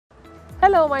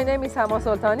Hello, my name is Hama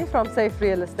Soltani from Saif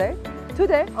Real Estate.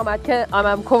 Today, I'm at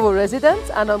Covo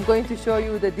residence and I'm going to show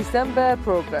you the December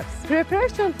progress.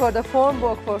 Preparation for the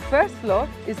formwork for first floor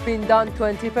is being done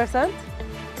 20%,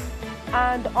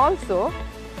 and also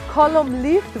column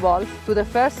lift walls to the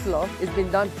first floor is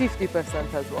being done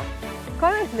 50% as well.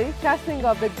 Currently, casting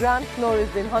of the ground floor is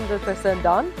being 100%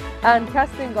 done, and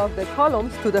casting of the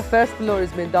columns to the first floor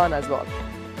is being done as well.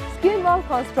 Skin wall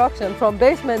construction from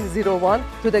basement 01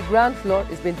 to the ground floor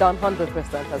is being done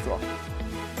 100% as well.